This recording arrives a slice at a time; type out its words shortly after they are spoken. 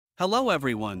Hello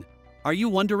everyone! Are you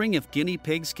wondering if guinea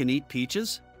pigs can eat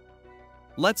peaches?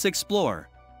 Let's explore.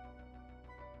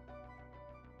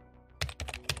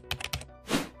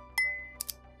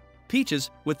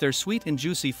 Peaches, with their sweet and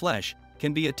juicy flesh,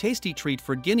 can be a tasty treat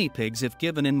for guinea pigs if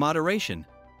given in moderation.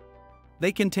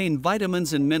 They contain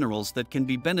vitamins and minerals that can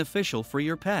be beneficial for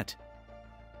your pet.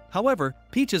 However,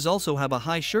 peaches also have a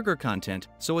high sugar content,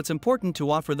 so it's important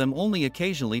to offer them only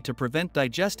occasionally to prevent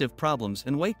digestive problems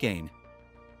and weight gain.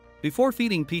 Before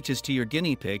feeding peaches to your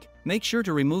guinea pig, make sure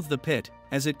to remove the pit,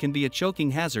 as it can be a choking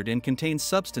hazard and contains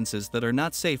substances that are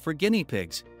not safe for guinea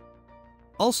pigs.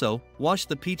 Also, wash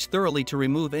the peach thoroughly to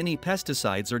remove any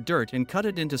pesticides or dirt and cut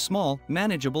it into small,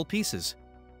 manageable pieces.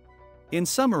 In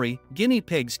summary, guinea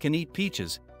pigs can eat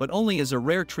peaches, but only as a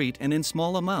rare treat and in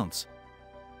small amounts.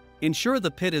 Ensure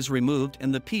the pit is removed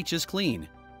and the peach is clean.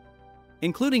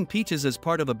 Including peaches as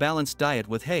part of a balanced diet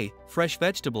with hay, fresh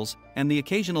vegetables, and the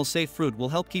occasional safe fruit will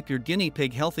help keep your guinea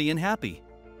pig healthy and happy.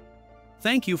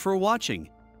 Thank you for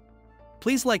watching.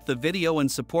 Please like the video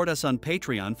and support us on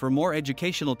Patreon for more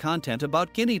educational content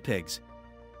about guinea pigs.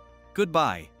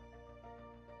 Goodbye.